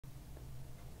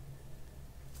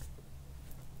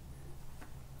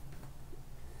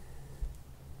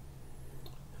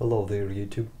Hello there,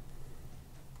 YouTube.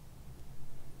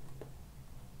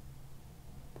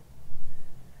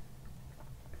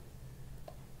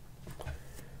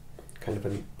 Kind of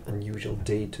an unusual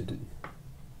day to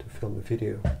film a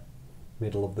video,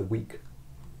 middle of the week.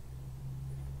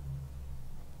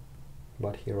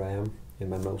 But here I am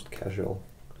in my most casual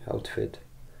outfit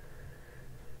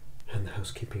and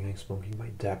housekeeping. I'm smoking my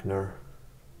Dagner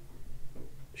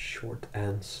short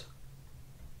ends,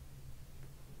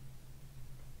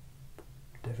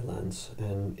 Devil ends,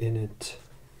 and in it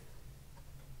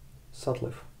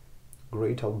Sutliff,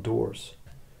 Great Outdoors.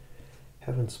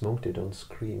 Haven't smoked it on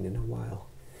screen in a while.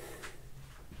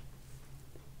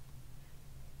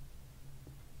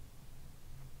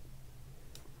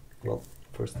 Well,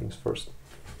 first things first.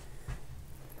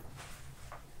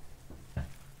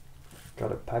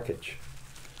 Got a package.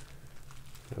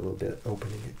 I will be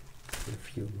opening it in a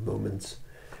few moments.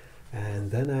 And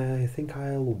then I think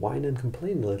I'll whine and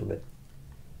complain a little bit.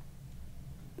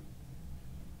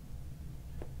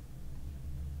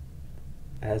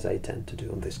 As I tend to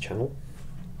do on this channel.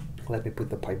 Let me put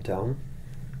the pipe down.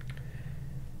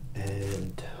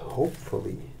 And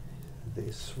hopefully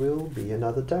this will be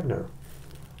another Dagner.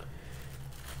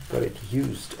 Got it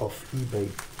used off eBay.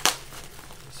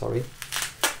 Sorry.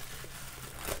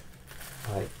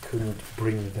 I couldn't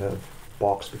bring the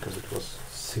box because it was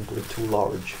simply too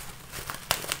large.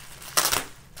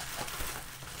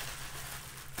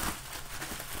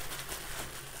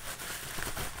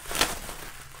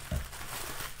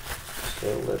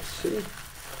 So let's see.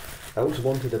 I always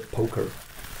wanted a poker,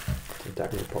 a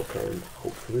Dagner poker, and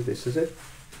hopefully this is it.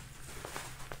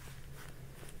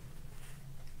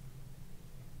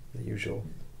 The usual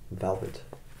velvet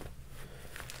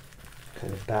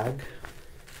kind of bag.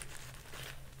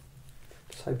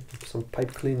 Some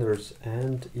pipe cleaners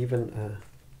and even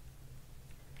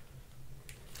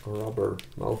a rubber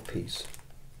mouthpiece.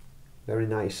 Very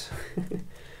nice.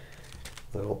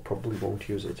 Though I probably won't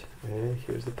use it. And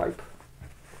here's the pipe.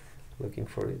 Looking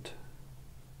for it.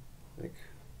 Like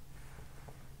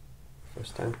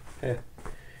first time.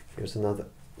 Here's another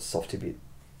softy bit.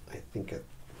 I think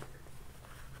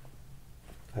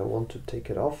I want to take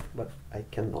it off, but I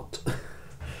cannot.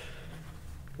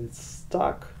 It's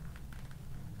stuck.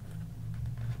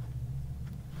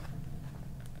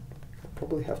 I'll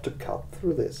probably have to cut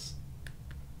through this.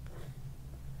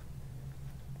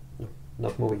 No,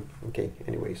 not moving. Okay,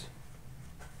 anyways.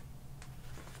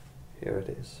 Here it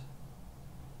is.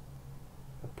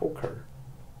 A poker.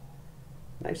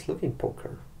 Nice looking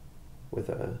poker with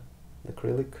an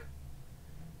acrylic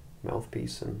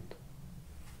mouthpiece and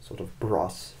sort of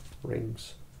brass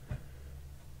rings.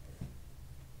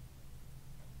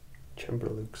 Chamber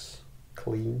looks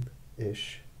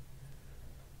clean-ish.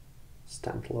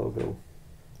 Stamped logo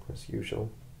as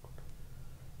usual.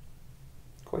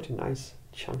 Quite a nice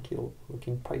chunky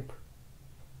looking pipe.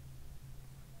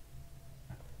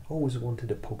 Always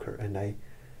wanted a poker and I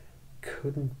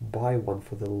couldn't buy one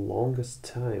for the longest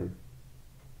time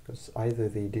because either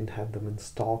they didn't have them in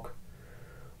stock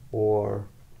or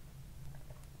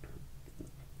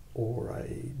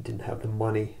I didn't have the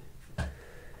money,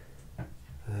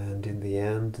 and in the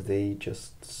end they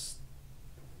just,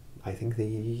 I think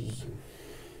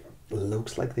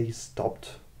looks like they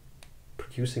stopped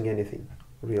producing anything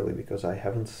really, because I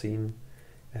haven't seen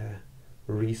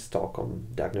restock on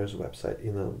Dagner's website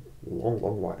in a long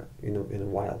while, in a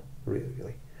while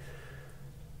really.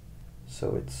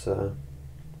 So it's a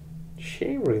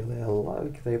shame really. I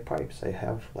like their pipes. I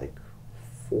have like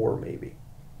four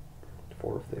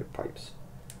of their pipes,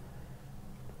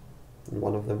 and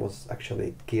one of them was actually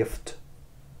a gift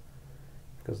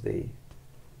because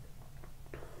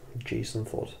Jason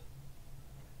thought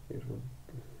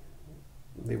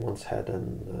they once had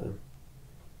an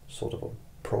sort of a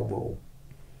promo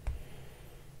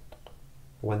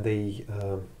when they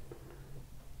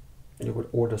you would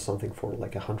order something for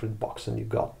like $100 and you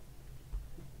got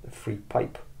a free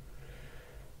pipe,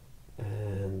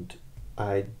 and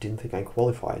I didn't think I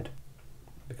qualified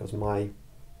because my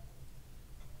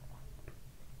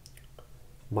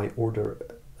order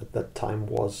at that time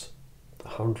was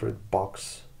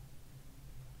 $100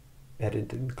 and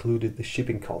it included the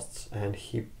shipping costs, and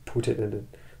he put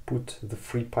the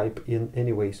free pipe in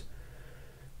anyways,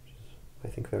 which is, I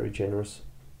think, very generous.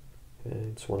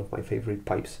 It's one of my favorite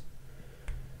pipes,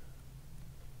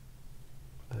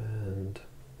 and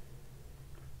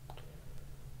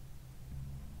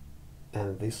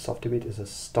this softy bit is a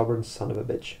stubborn son of a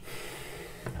bitch.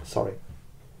 Sorry.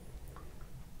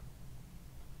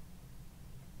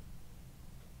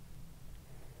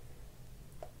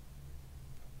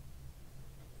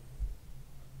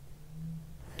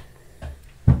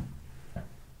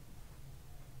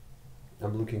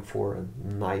 looking for a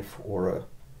knife or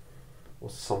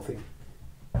something.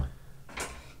 I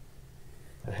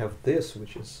have this,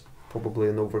 which is probably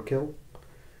an overkill.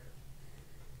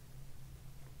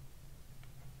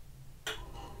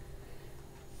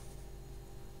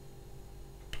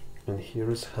 And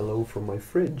here is hello from my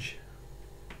fridge.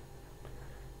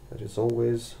 That is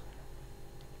always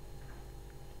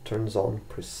turns on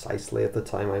precisely at the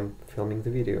time I'm filming the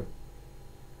video.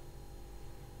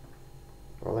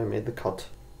 Well, I made the cut.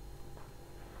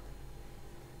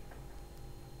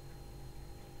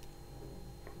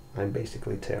 I'm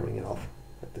basically tearing it off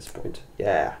at this point.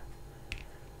 Yeah.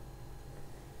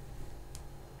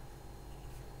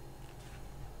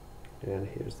 And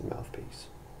here's the mouthpiece.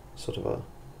 Sort of a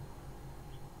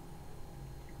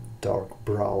dark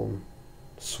brown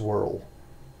swirl.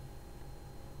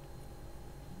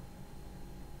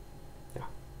 Yeah.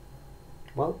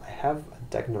 Well, I have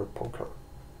a Dagner poker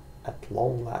at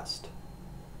long last.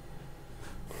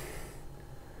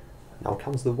 Now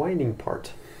comes the whining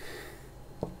part.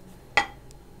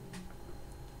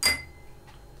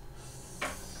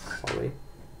 Sorry.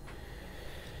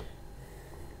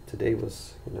 Today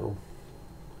was, you know,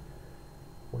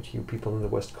 what you people in the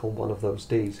West call one of those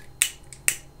days.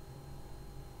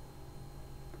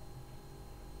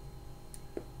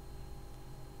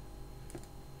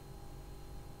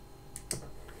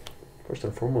 First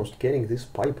and foremost, getting this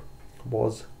pipe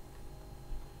was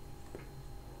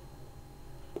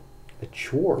a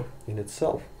chore in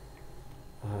itself.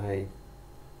 I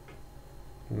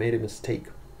made a mistake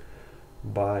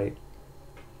by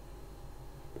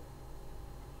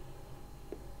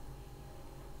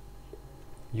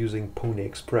using Pony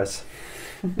Express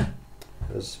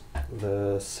because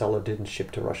the seller didn't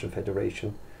ship to Russian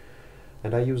Federation,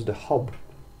 and I used a hub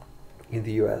in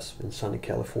the US in sunny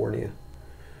California.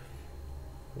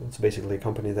 It's basically a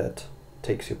company that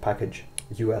takes your package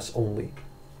US only.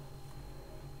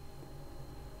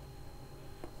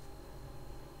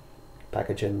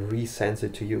 Package and resends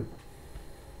it to you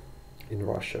in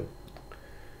Russia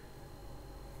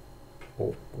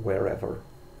or wherever.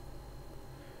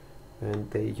 And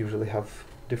they usually have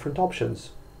different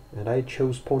options. And I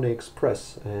chose Pony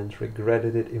Express and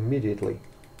regretted it immediately.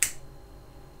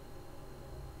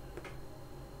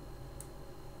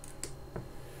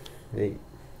 They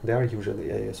are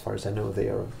usually, as far as I know, they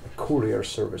are a courier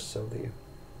service, so they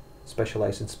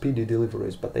specialize in speedy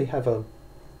deliveries, but they have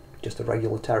just a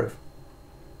regular tariff.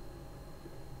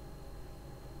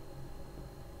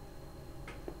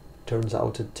 Turns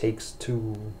out it takes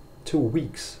two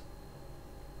weeks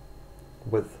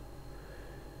with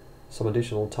some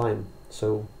additional time,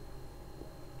 so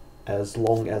as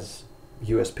long as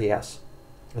USPS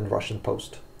and Russian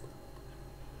Post.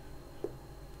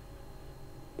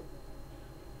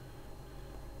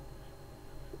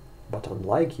 But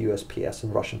unlike USPS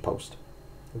and Russian Post,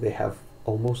 they have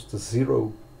almost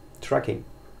zero tracking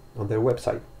on their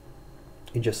website.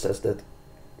 It just says that,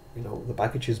 you know, the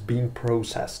package is being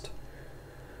processed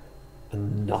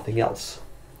and nothing else.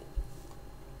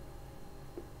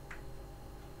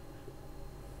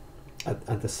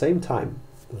 At the same time,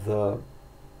 the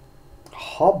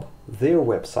hub, their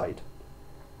website,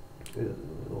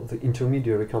 the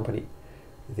intermediary company,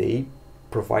 they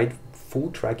provide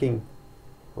full tracking,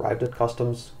 arrived at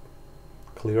customs,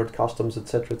 cleared customs,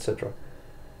 etc., etc.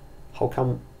 How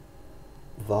come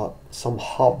some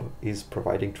hub is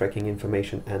providing tracking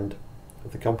information and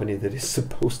the company that is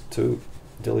supposed to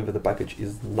deliver the package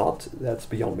is not? That's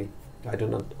beyond me. I do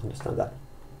not understand that.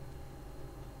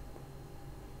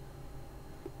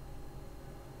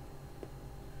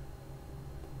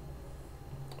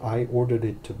 I ordered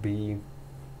it to be,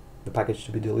 the package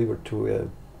to be delivered to a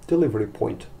delivery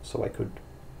point so I could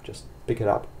just pick it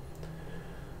up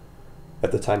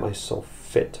at the time I saw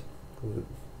fit.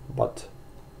 But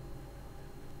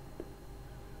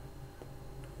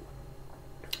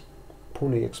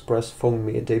Pony Express phoned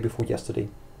me a day before yesterday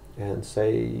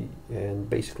and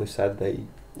basically said they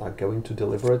are going to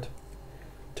deliver it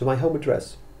to my home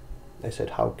address. I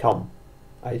said, how come?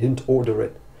 I didn't order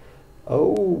it.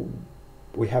 Oh,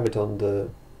 we have it on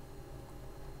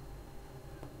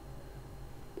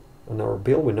our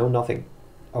bill, we know nothing.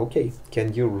 Okay,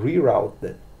 can you reroute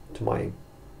that to my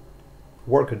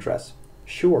work address?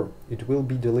 Sure, it will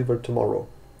be delivered tomorrow.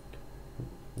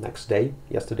 Next day,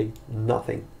 yesterday,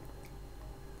 nothing.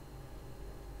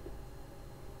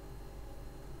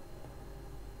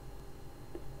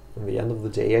 At the end of the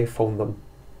day, I phone them.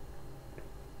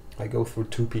 I go through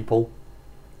 2 people,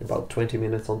 about 20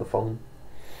 minutes on the phone,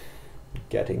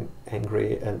 getting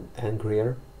angry and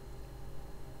angrier.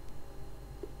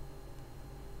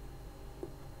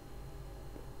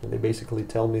 And they basically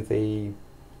tell me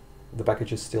the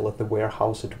package is still at the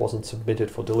warehouse, it wasn't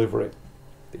submitted for delivery.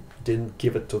 They didn't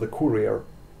give it to the courier,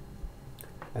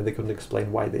 and they couldn't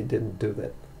explain why they didn't do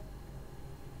that.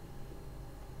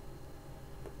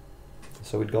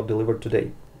 So it got delivered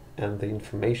today, and the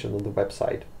information on the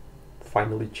website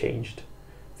finally changed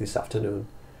this afternoon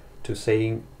to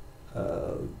saying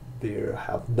they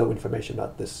have no information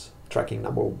about this tracking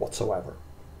number whatsoever.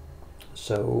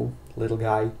 So, little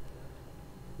guy,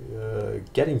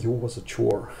 getting you was a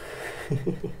chore.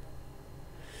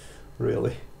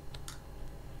 Really.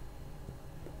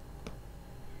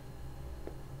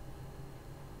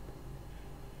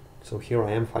 So here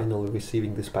I am finally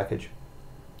receiving this package.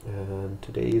 And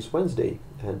today is Wednesday,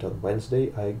 and on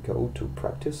Wednesday I go to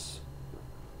practice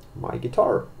my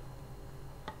guitar.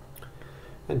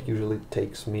 And usually it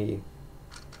takes me,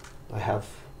 I have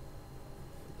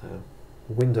a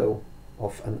window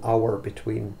of an hour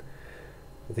between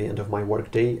the end of my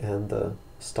workday and the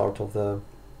start of the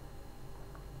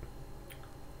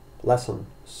lesson.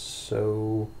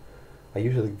 So I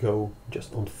usually go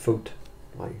just on foot.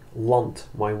 I lunt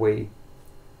my way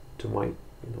to my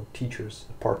teacher's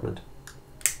apartment.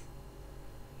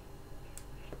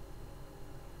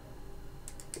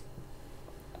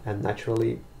 And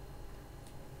naturally,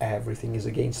 everything is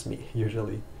against me.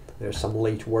 Usually, there's some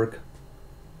late work.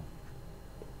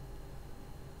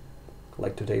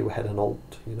 Like today, we had an old,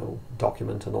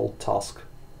 document, an old task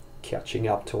catching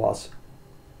up to us.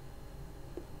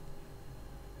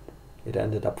 It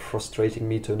ended up frustrating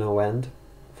me to no end,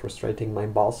 frustrating my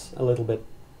boss a little bit.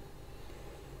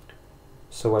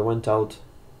 So I went out,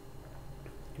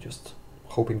 just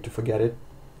hoping to forget it,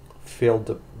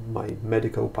 filled my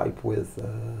medical pipe with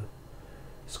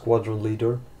squadron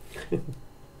leader,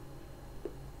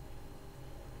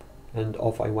 and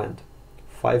off I went.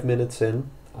 5 minutes in,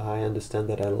 I understand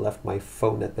that I left my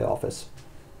phone at the office.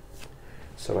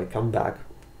 So I come back.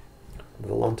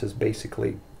 The lunt is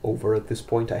basically over at this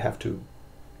point. I have to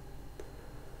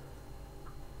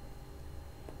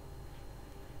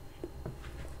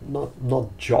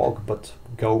not jog, but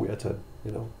go at a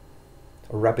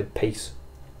rapid pace.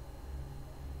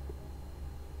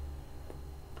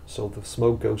 So the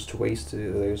smoke goes to waste.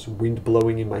 There's wind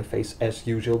blowing in my face as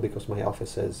usual, because my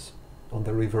office is on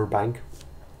the river bank,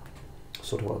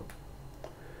 sort of a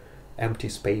empty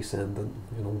space, and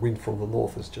the wind from the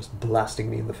north is just blasting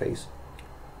me in the face.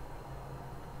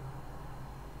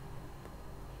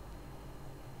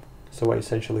 So I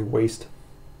essentially waste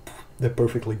the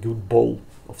perfectly good bowl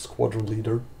of squadron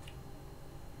leader.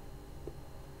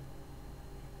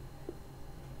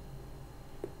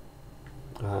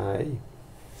 I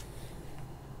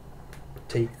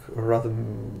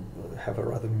have a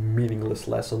rather meaningless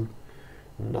lesson,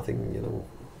 nothing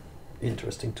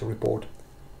interesting to report.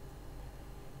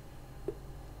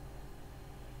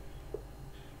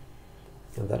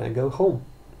 And then I go home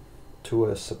to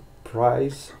a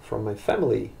surprise from my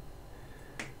family.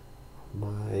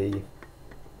 My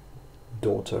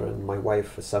daughter and my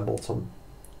wife assembled some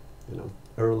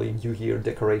early New Year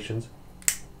decorations,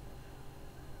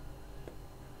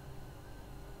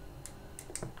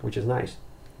 which is nice.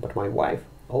 But my wife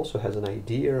also has an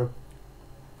idea.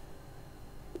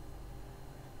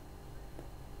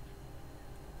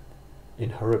 In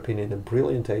her opinion, a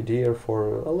brilliant idea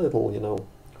for a little,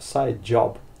 side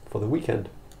job for the weekend,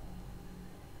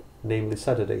 namely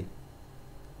Saturday.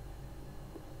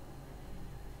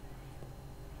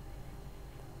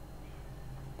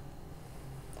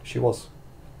 She was,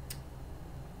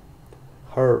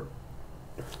 her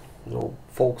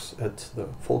folks at the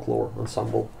folklore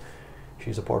ensemble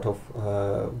she's a part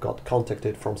of got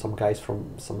contacted from some guys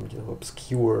from some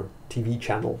obscure TV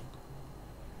channel.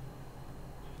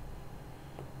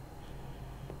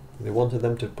 They wanted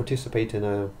them to participate in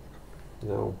a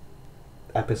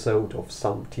episode of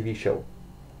some TV show.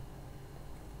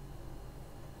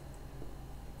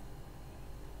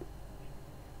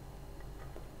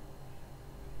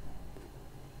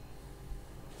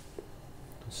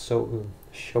 So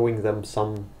showing them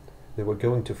they were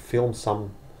going to film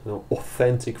some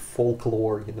authentic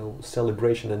folklore,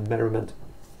 celebration and merriment.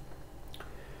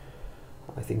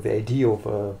 I think the idea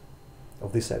of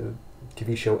this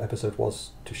TV show episode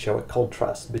was to show a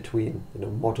contrast between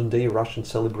modern day Russian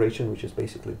celebration, which is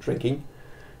basically drinking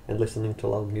and listening to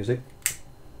loud music,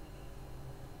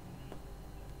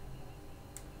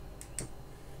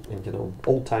 and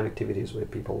old time activities where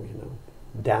people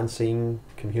dancing,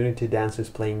 community dances,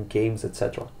 playing games,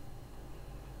 etc.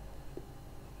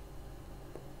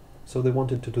 So they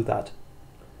wanted to do that,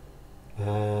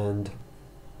 and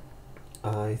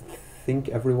I think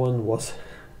everyone was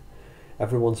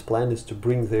everyone's plan is to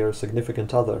bring their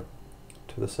significant other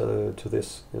to this,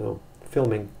 you know,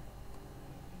 filming,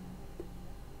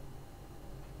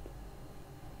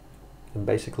 and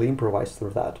basically improvise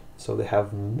through that. So they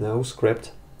have no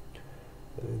script,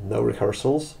 no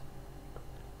rehearsals.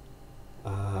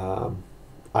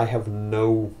 I have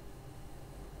no,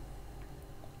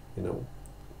 you know,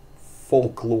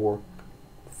 folklore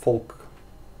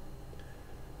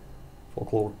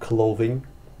clothing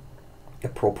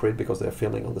appropriate, because they're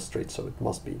filming on the street, so it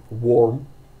must be warm.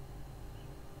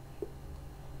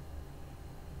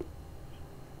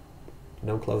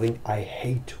 No clothing. I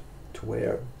hate to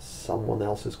wear someone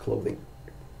else's clothing,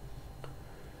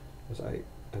 because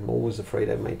I'm always afraid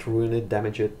I might ruin it,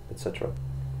 damage it, etc.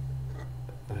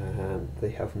 And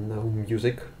they have no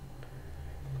music.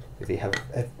 They have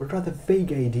a rather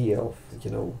vague idea of, you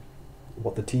know,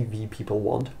 what the TV people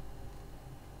want.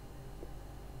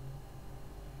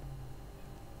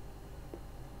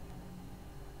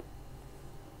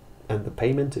 And the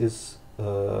payment is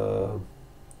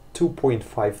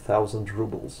 2,500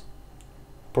 rubles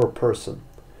per person.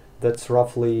 That's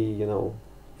roughly, you know,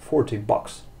 40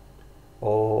 bucks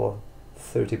or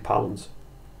 30 pounds.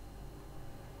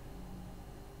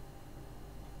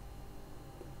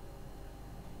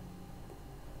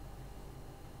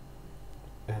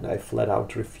 And I flat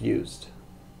out refused,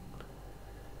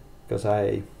 because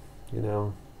I, you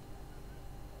know,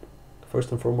 first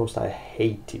and foremost, I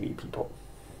hate TV people.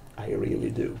 I really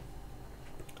do.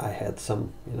 I had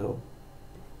some, you know,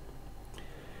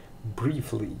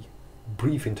 brief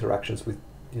interactions with,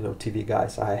 you know, TV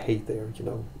guys. I hate their, you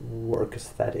know, work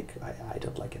aesthetic. I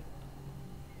don't like it.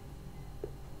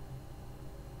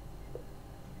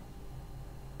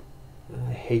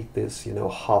 I hate this, you know,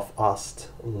 half-assed,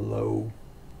 low-paying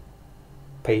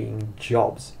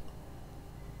jobs.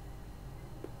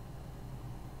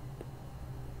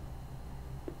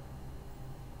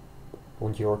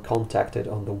 When you're contacted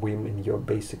on the whim and you're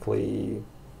basically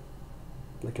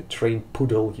like a trained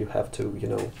poodle, you have to, you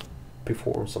know,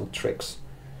 perform some tricks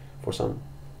for some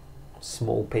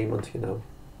small payment, you know.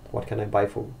 What can I buy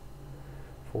for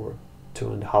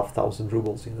 2,500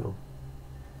 rubles, you know?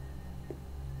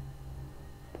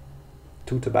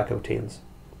 2 tobacco tins,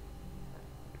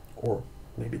 or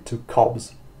maybe 2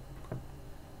 cobs.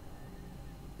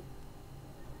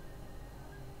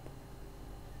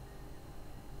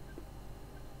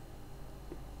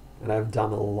 And I've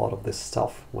done a lot of this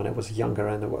stuff when I was younger,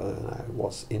 and I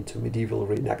was into medieval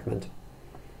reenactment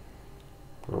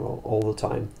all the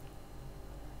time.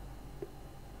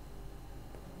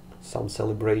 Some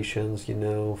celebrations, you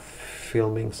know,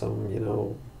 filming some, you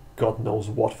know, God knows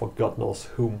what for God knows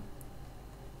whom.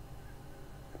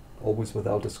 Always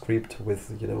without a script,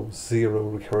 with, you know, 0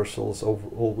 rehearsals,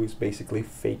 always basically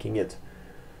faking it.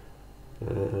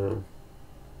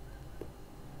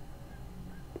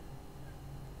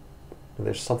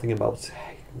 There's something about,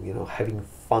 you know, having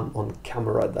fun on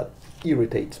camera that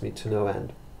irritates me to no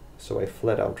end. So I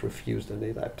flat out refused, and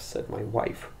it upset my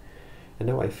wife. And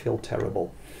now I feel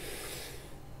terrible.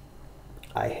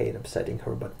 I hate upsetting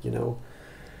her, but, you know,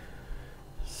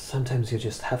 sometimes you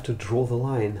just have to draw the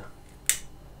line.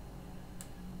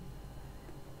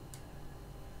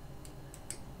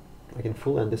 I can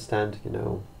fully understand, you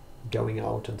know, going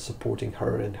out and supporting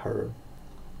her and her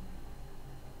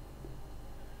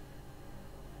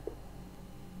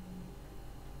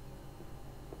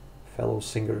fellow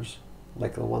singers,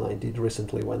 like the one I did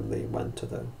recently when they went to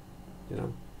the, you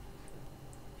know,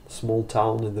 small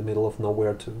town in the middle of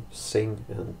nowhere to sing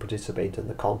and participate in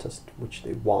the contest, which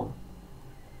they won.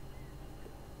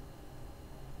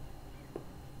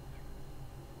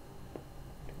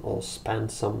 Or spend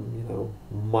some, you know,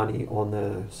 money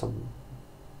on some,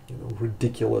 you know,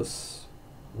 ridiculous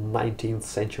 19th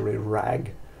century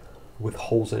rag with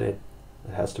holes in it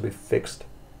that has to be fixed.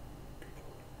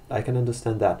 I can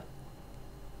understand that.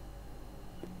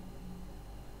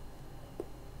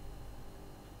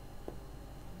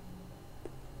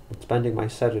 But spending my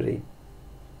Saturday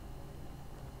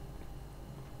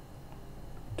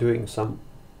doing some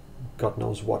God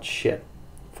knows what shit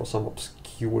for some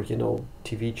obscure, you know,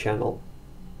 TV channel,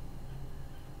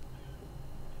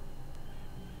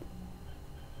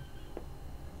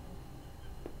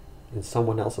 in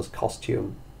someone else's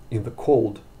costume in the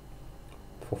cold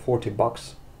for 40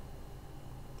 bucks.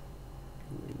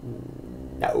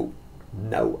 No,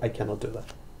 I cannot do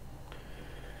that.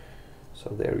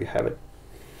 So there you have it.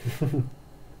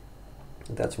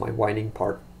 That's my whining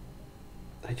part.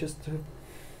 I just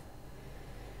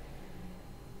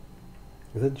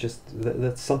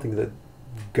that's something that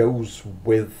goes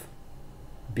with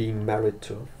being married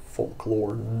to a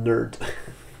folklore nerd.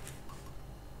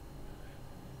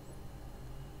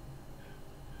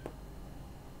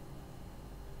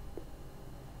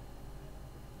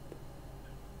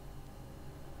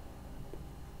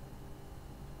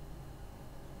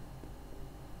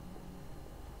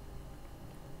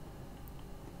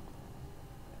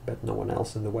 Bet no one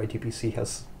else in the YTPC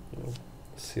has, you know,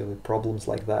 silly problems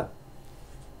like that.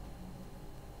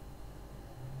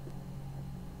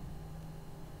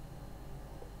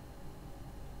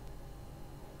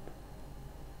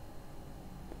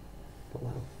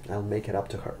 Well, I'll make it up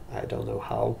to her. I don't know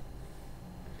how.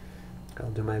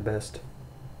 I'll do my best.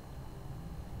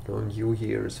 New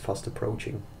Year is fast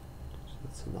approaching. So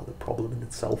that's another problem in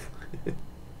itself.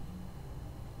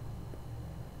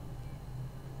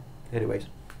 Anyways,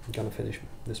 I'm gonna finish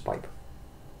this pipe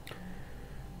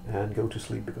and go to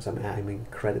sleep because I'm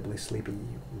incredibly sleepy.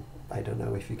 I don't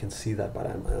know if you can see that, but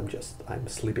I'm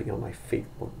sleeping on my feet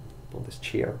on this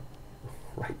chair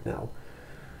right now.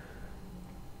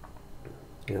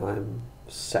 You know, I'm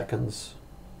seconds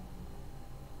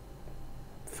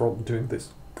from doing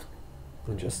this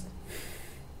and just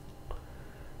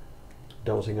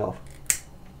dozing off.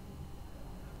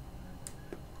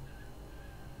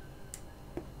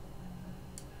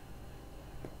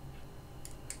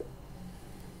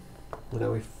 You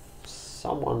know, if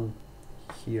someone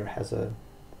here has an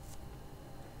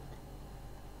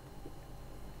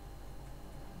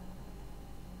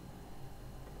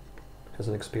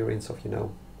experience of, you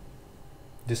know,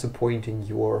 disappointing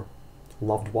your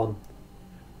loved one,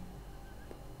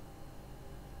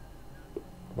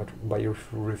 but by you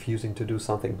refusing to do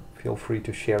something, feel free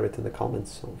to share it in the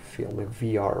comments or film a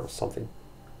VR or something.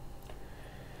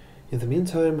 In the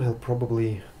meantime, I'll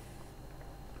probably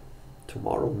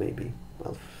tomorrow maybe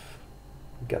I'll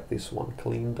get this one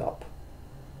cleaned up.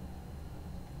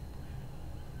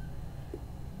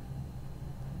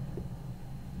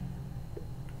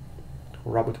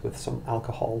 Rub it with some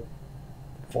alcohol,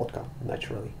 vodka,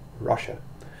 naturally, Russia,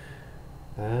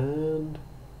 and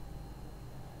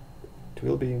it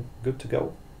will be good to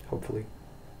go, hopefully.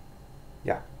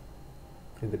 Yeah.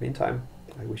 In the meantime,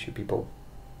 I wish you people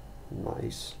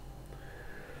nice,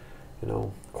 you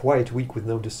know, quiet week with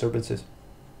no disturbances,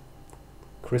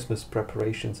 Christmas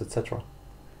preparations, etc.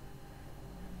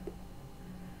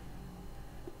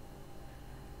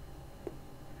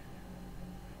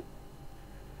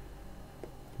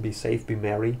 Be safe, be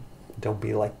merry, don't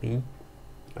be like me,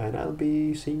 and I'll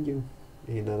be seeing you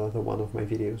in another one of my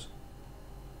videos.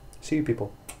 See you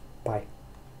people. Bye.